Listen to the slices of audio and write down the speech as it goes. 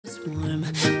warm.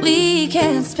 We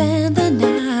can spend the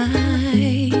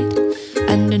night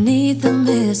underneath the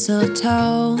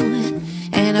mistletoe.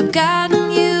 And I've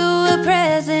gotten you a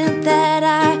present that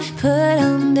I put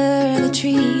under the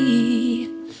tree.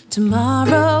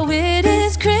 Tomorrow it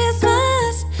is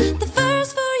Christmas, the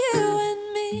first for you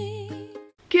and me.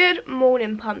 Good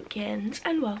morning, pumpkins,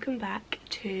 and welcome back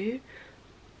to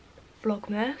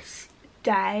Vlogmas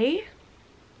day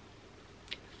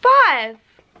 5.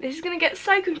 This is going to get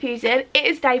so confusing. It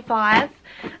is day 5.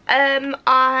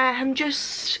 I am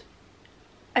just,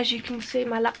 as you can see,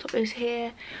 my laptop is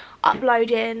here,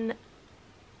 uploading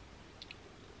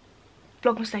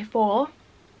Vlogmas day 4.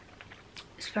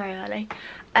 It's very early.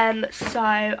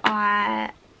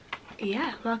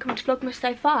 Yeah, welcome to Vlogmas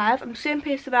day 5. I'm seeing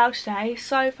Pierce the Veil today.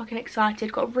 So fucking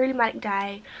excited. Got a really manic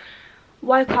day.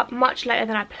 Woke up much later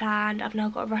than I planned. I've now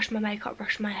got to rush my makeup,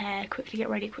 rush my hair, quickly get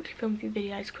ready, quickly film a few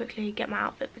videos, quickly get my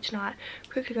outfit for tonight,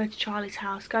 quickly go to Charlie's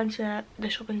house, go into the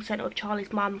shopping centre with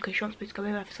Charlie's mum because she wants me to go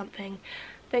with her for something,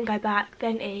 then go back,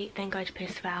 then eat, then go to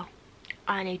Pierce the Veil.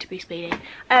 I need to be speedy.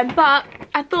 But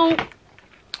I thought,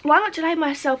 why not delay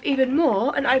myself even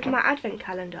more and open my advent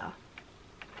calendar?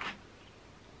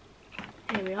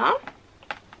 Here we are.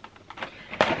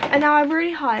 And now I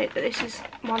really hope that this is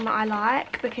one that I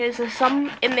like, because there's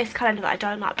some in this calendar that I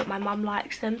don't like, but my mum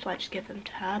likes them, so I just give them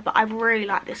to her. But I really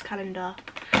like this calendar.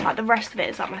 Like, the rest of it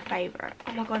is like my favourite.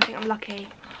 Oh my god, I think I'm lucky.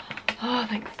 Oh,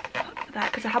 thank fuck for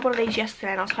that, because I had one of these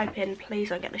yesterday and I was hoping, please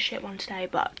don't get the shit one today,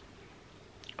 but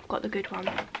I've got the good one.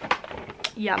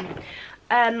 Yum.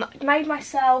 Made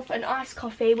myself an iced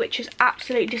coffee, which is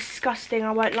absolutely disgusting,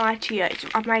 I won't lie to you.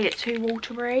 I've made it too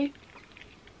watery.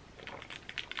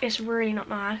 It's really not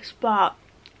nice, but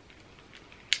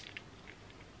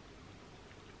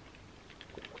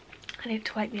I need it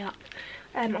to wake me up.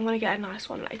 I'm going to get a nice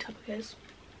one later because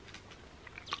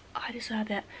I deserve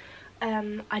it.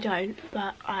 I don't,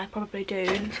 but I probably do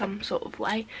in some sort of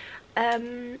way.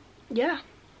 Yeah.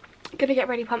 Gonna get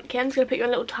ready, pumpkins. Gonna put you on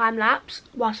a little time lapse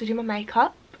whilst I do my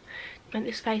makeup. Make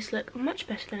this face look much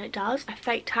better than it does. I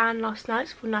faked tan last night,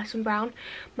 so I feel nice and brown.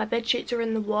 My bed sheets are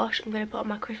in the wash. I'm gonna put on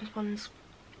my Christmas ones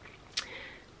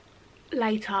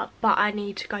later, but I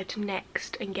need to go to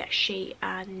Next and get a sheet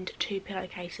and 2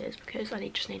 pillowcases because I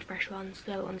just need fresh ones.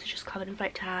 The other ones are just covered in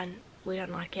fake tan. We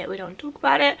don't like it, we don't talk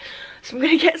about it, so I'm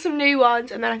gonna get some new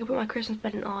ones and then I can put my Christmas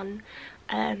bedding on.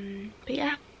 But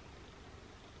yeah,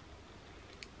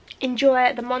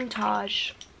 enjoy the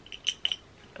montage.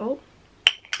 Oh,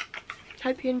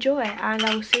 hope you enjoy, and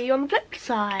I will see you on the flip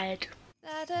side.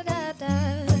 Da, da, da,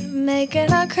 da.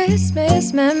 Making our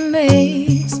Christmas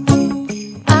memories.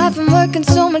 I've been working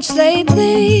so much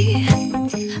lately,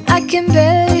 I can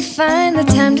barely find the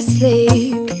time to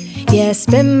sleep. Yeah, I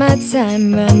spend my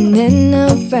time running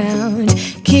around,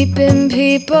 keeping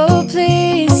people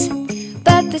pleased.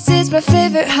 But this is my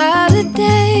favorite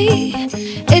holiday.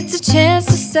 It's a chance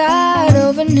to start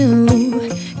over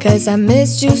new, 'cause I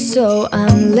missed you, so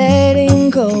I'm letting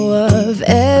go of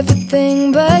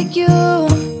everything but you.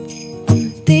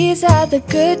 These are the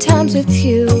good times with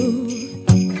you.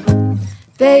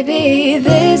 Baby,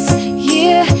 this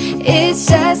year it's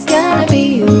just gonna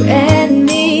be you and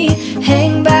me.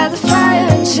 Hang by the fire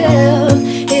and chill.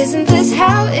 Isn't this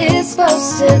how it's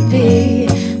supposed to be?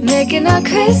 Making our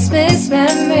Christmas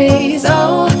memories.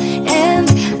 Oh, and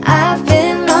I've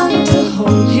been longing to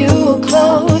hold you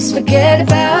close. Forget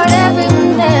about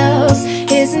everyone else.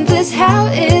 Isn't this how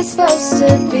it's supposed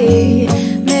to be?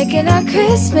 Making our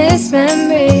Christmas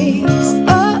memories.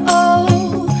 Oh, oh.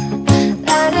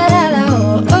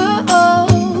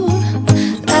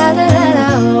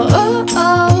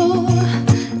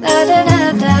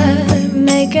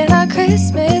 Making our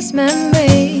Christmas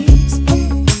memories.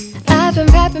 I've been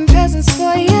wrapping presents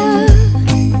for you.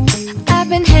 I've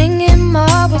been hanging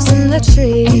marbles in the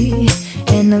tree,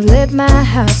 and I've lit my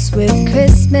house with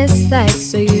Christmas lights,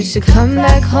 so you should come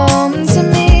back home to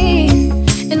me.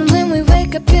 And when we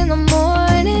wake up in the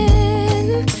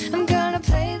morning, I'm gonna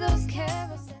play those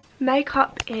carols.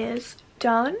 Makeup is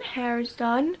done, hair is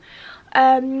done.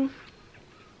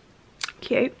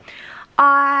 Cute.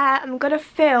 I am gonna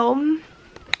film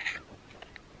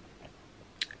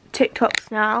TikToks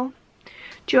now.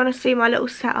 Do you want to see my little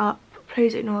setup?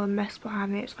 Please ignore the mess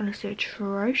behind me, it's honestly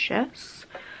atrocious.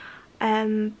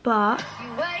 But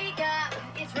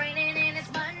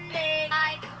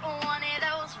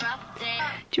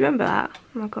do you remember that?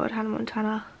 Oh my god, Hannah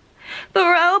Montana.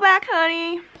 Throwback,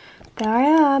 honey. There I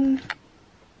am.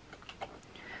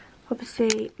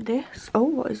 Obviously this, oh,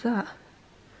 what is that?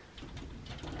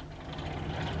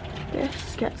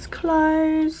 This gets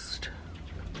closed.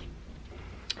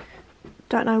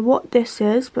 Don't know what this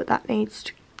is, but that needs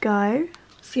to go.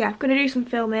 So yeah, I'm going to do some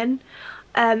filming,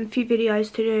 a few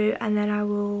videos to do, and then I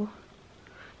will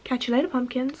catch you later,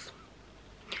 pumpkins.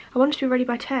 I wanted to be ready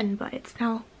by 10, but it's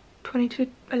now 20 to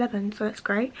 11, so that's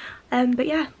great. But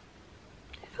yeah,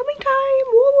 filming time.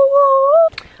 Woo, woo, woo.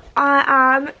 I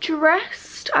am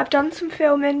dressed. I've done some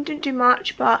filming, didn't do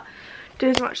much, but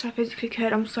did as much as I physically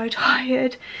could. I'm so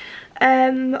tired.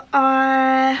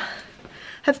 I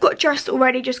have got dressed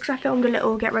already just because I filmed a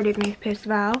little get ready with me for Pierce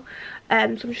Val. So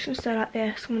I'm just going to stay like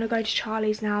this. I'm going to go to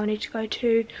Charlie's now. I need to go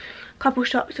to a couple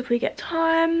shops if we get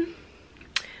time.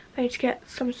 I need to get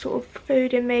some sort of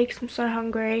food in me because I'm so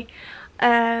hungry.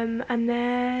 And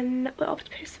then we're off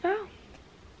to Pierce Val.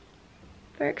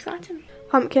 Very exciting.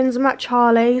 Pumpkins, I'm at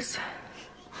Charlie's.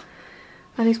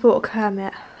 And he's bought a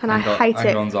Kermit. And I hate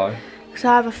it. Because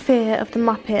I have a fear of the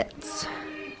Muppets.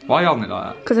 Why are you having it like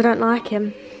that? Because I don't like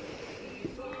him.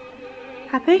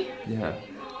 Happy? Yeah.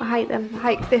 I hate them. I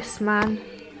hate this man.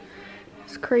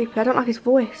 It's creepy. I don't like his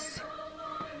voice.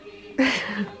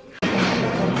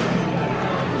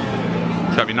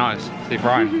 That'd be nice. See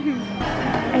Brian.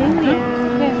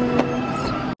 Aliens.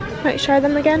 Wait, show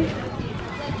them again.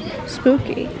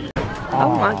 Spooky.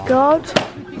 Oh my god.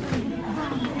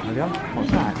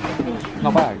 What's that?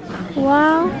 Not bags.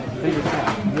 Wow.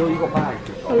 You got bags.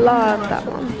 I love that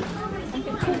one.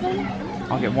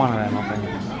 I'll get one of them, I think.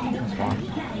 That's fine.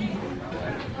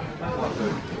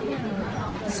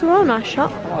 It's a real nice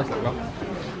shop. I like it, though.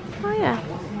 Oh yeah.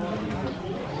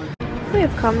 We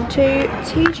have come to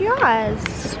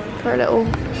TGI's for a little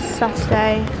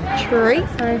Saturday treat.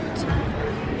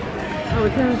 Oh,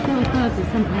 we're going to Thursday,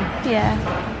 something. Yeah.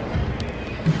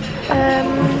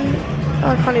 I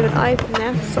can't even open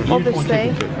this. I'm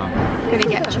obviously gonna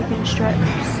get chicken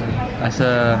strips. That's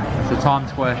a Times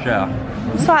Square share.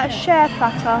 It's like a share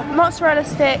platter. Mozzarella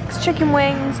sticks, chicken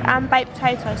wings, and baked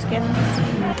potato skins.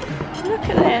 Look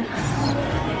at this.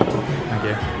 Thank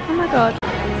you. Oh my god.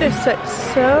 This looks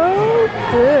so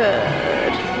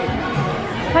good.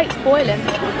 Plate's boiling.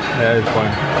 Yeah, it's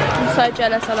fine. I'm so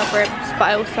jealous I love ribs, but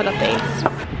I also love these.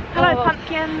 Hello,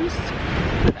 pumpkins.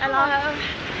 Hello.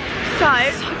 So,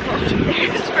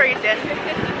 it's freezing.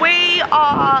 We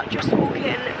are just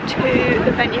walking to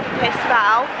the venue for Pierce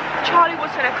Val. Charlie was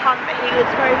going to come, but he was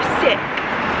very sick.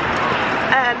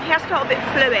 He has felt a bit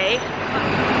fluey.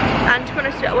 And to be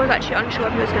honest, I was actually unsure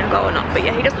if he was going to go or not. But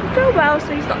yeah, he doesn't feel well,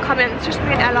 so he's not coming. It's just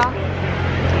me and Ella.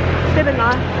 Living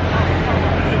life.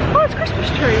 Oh, it's Christmas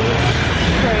trees.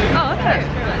 Oh, okay.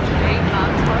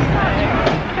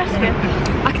 That's good.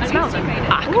 I can smell them.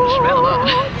 I can smell them.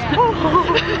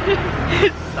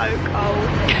 It's so cold.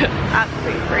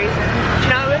 Absolutely freezing. Do you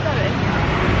know where we're going?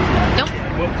 Nope.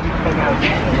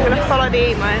 We're going to follow the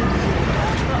emos.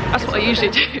 That's what I usually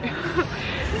do.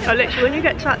 So literally when you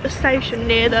get to like the station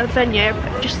near the venue,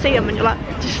 just see them and you're like,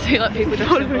 Just see like people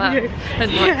dressed in black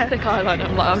and like thick eyeliner.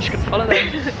 I'm like, I'm just gonna follow them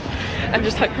and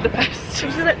just hope for the best.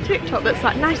 There's that TikTok that's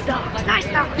like, nice dogs, nice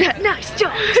dogs. Yeah, nice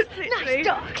dogs, nice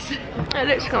dogs. It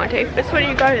looks kind of it's when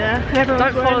you go there and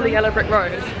everyone's Don't follow the yellow brick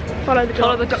road. Follow the dogs.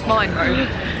 Follow the duck line road.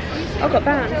 I've got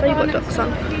bands, so you've got ducks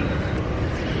on.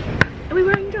 Are we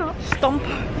wearing ducks? Stomp.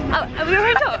 Oh, are we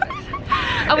wearing ducks?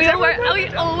 Are we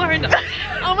all wearing ducks?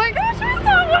 Oh my gosh, we're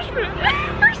so much.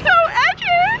 We're so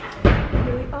edgy.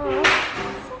 We are.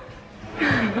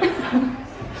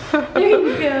 There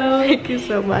you go. Thank you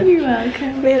so much. You're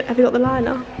welcome. Have you got the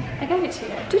liner? I gave it to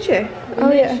you. Did you?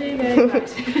 Oh yeah.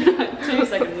 2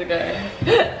 seconds ago.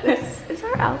 This is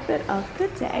our outfit of the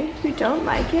day. If you don't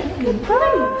like it,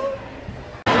 goodbye.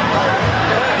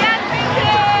 Yes, thank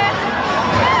you.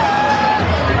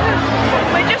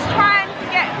 We're just trying to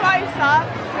get closer.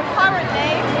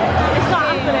 Currently, it's not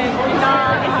happening. No,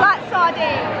 it's like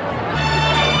sardines.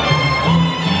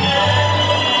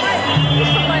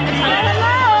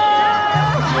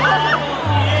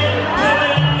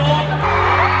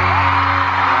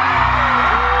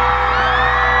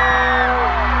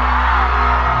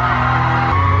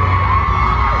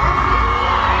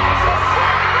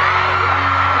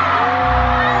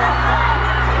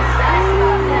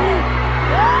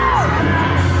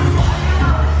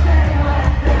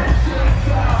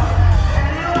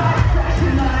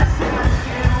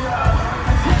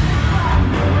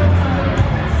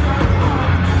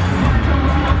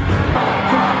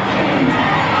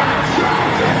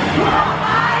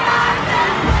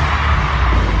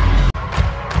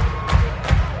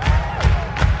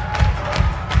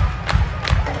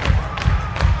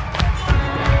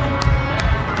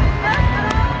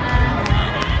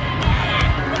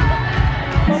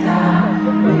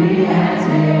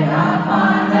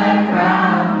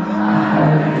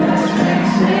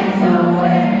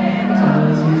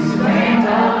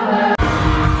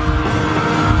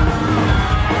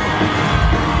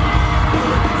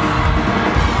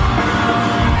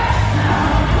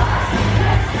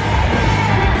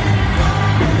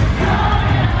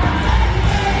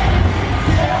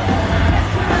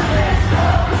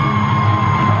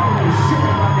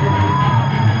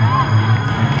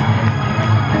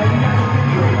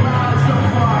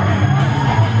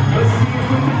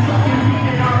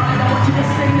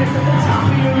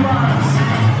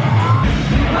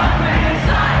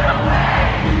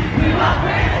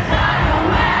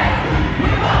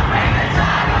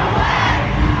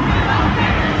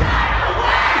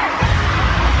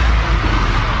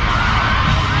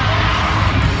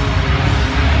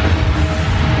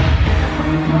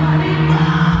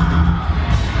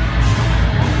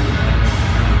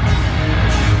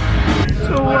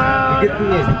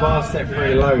 bar set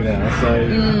pretty low now, so.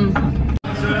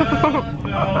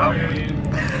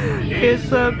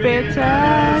 It's a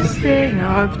bitter sting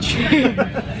of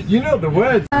cheer. You know the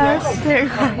words. Sting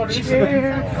of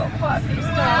cheer.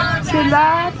 To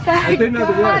light that I do know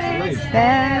the words.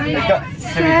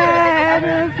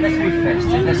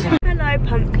 Hello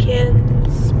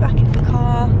pumpkins, back in the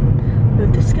car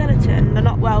with the skeleton, the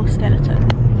not well skeleton.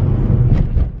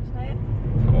 Say it?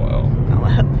 Oh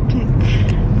well.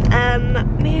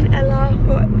 Me and Ella,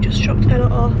 we just dropped Ella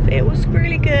off. It was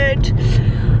really good.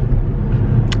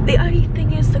 The only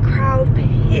thing is the crowd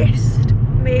pissed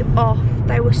me off.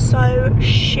 They were so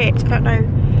shit. I don't know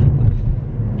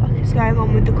what the fuck is going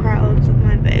on with the crowds at the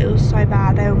moment, but it was so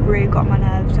bad. They really got on my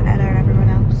nerves, and Ella and everyone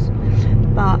else.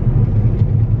 But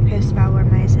Pierceville were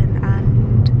amazing,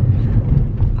 and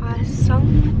I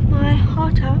sung my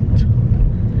heart out.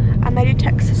 And they did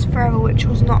Texas Forever, which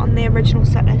was not on the original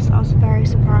set list. I was very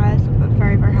surprised, but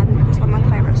very, very happy because it's one of my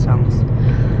favourite songs.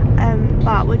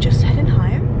 But we're just heading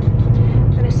home.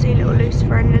 Gonna see little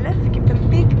Lucifer and Lilith, give them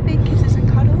big, big kisses and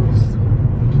cuddles.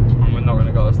 And we're not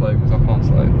gonna go to sleep because I can't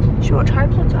sleep. Should we watch Harry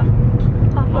Potter?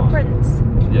 Half-Blood Prince?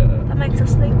 Yeah. That makes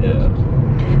us sleepy. Yeah.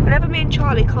 Whenever me and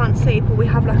Charlie can't sleep or we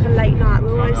have like a late night, we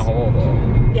always...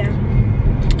 Yeah.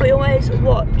 We always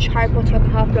watch Harry Potter and the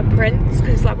Half-Blood Prince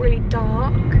because it's like really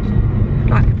dark,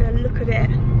 like the look of it.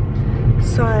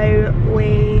 So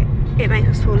it makes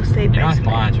us fall asleep. You know, it's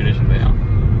my tradition there.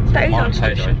 That is Mine our and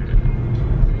tradition.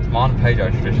 It's mine and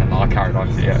PJ tradition that I carried on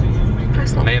to you.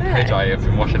 That's not Me and fair. PJ have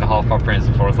been watching the Half-Blood Prince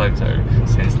and Fall Asleep to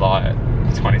since like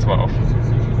 2012.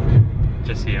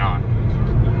 Just so you know.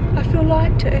 I feel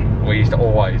lied to. We used to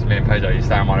always, me and PJ used to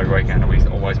stay on one every weekend and we used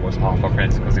to always watch Half-Blood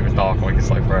Prince because it was dark and we could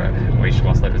sleep through it. And we used to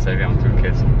watch sleep with TV on 2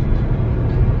 kids.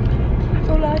 I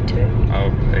feel lied to. Oh,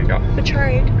 there you go.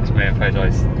 Betrayed. It's me and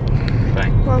PJ's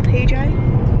thing. Well, PJ.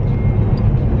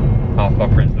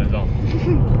 Half-Blood Prince lives on.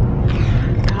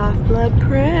 Half-Blood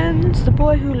Prince, the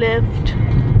boy who lived,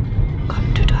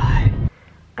 come to die.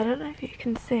 I don't know if you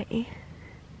can see.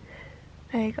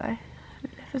 There you go.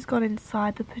 Liv has gone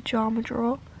inside the pyjama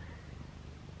drawer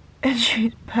and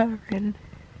she's purring.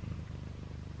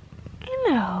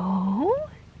 Hello.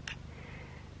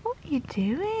 What are you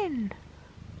doing?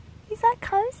 Is that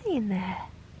cozy in there?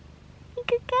 You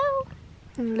good girl.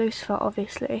 And Lucifer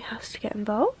obviously has to get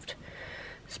involved.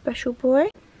 Special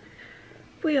boy.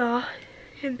 We are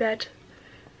in bed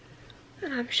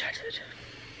and I'm shattered.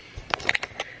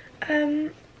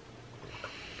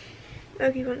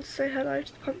 Ogie wants to say hello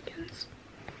to the pumpkins.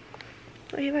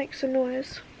 Oh, he makes a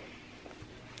noise.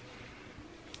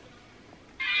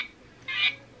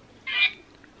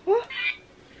 What?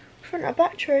 Front of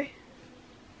battery.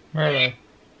 Really?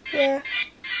 Yeah.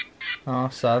 Oh,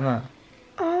 sad, isn't it?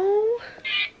 Oh.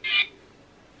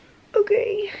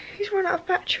 Okay. He's run out of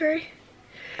battery.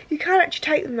 You can actually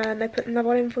take them there and they put another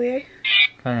one in for you.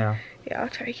 Can you? Yeah, I'll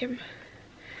take him.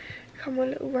 Come on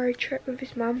a little road trip with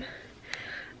his mum.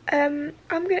 I'm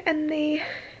going to end the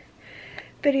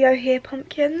video here,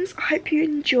 pumpkins. I hope you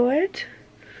enjoyed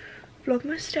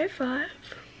Vlogmas Day 5.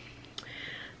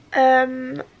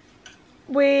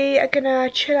 We are going to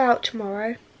chill out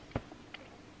tomorrow.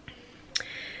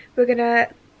 We're going to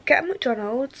get a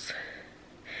McDonald's.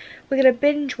 We're going to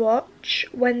binge watch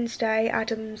Wednesday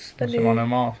Addams, the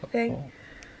new thing.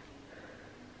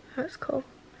 That's cool.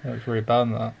 It was really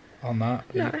bad on that,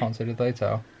 but No. you can't see the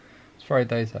detail. It's very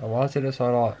detailed. Why is it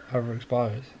so like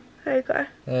overexposed? There you go.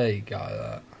 There you go,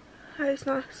 that. That is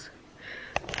nice.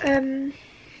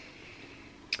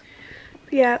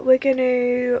 Yeah, we're going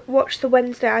to watch the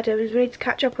Wednesday Addams. We need to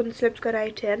catch up on Slims Go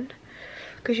Dating.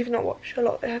 Because you've not watched a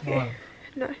lot of it, have you?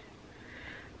 No.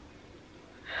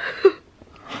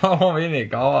 I'm in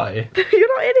it, go away.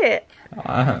 You're not in it?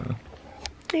 I am.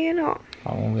 No, you're not.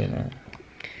 I'm in it.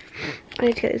 I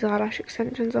need to get these eyelash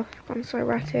extensions off. I'm so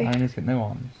ratty. I need to get new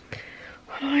ones.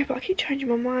 I know, but I keep changing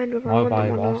my mind whether I No, want them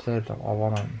babe, or I not. said I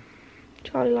want them.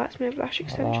 Charlie likes me with lash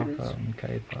extensions. I like them,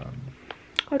 keep them.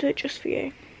 I'll do it just for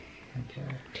you. Thank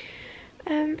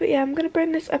you. But yeah, I'm going to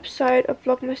bring this episode of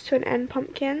Vlogmas to an end,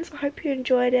 pumpkins. I hope you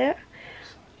enjoyed it.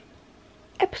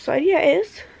 Episode? Yeah, it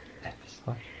is.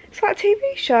 Episode. It's like a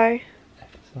TV show.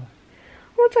 Episode.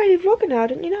 I'm a daily vlogger now,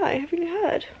 didn't you know? Have you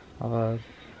heard? I've heard.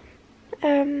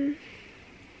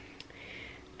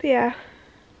 But yeah.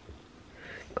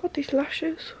 God, these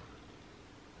lashes.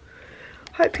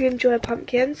 Hope you enjoy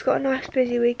pumpkins. Got a nice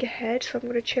busy week ahead, so I'm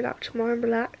going to chill out tomorrow and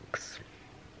relax.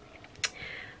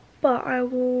 But I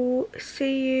will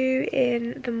see you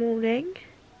in the morning.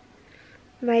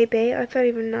 Maybe. I don't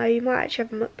even know. You might actually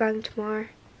have a mukbang tomorrow.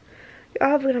 You're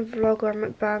either going to have a vlog or a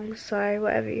mukbang, so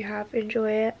whatever you have,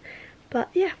 enjoy it. But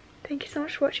yeah, Thank you so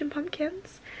much for watching,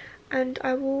 pumpkins, and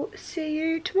I will see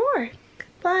you tomorrow.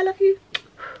 Bye, I love you.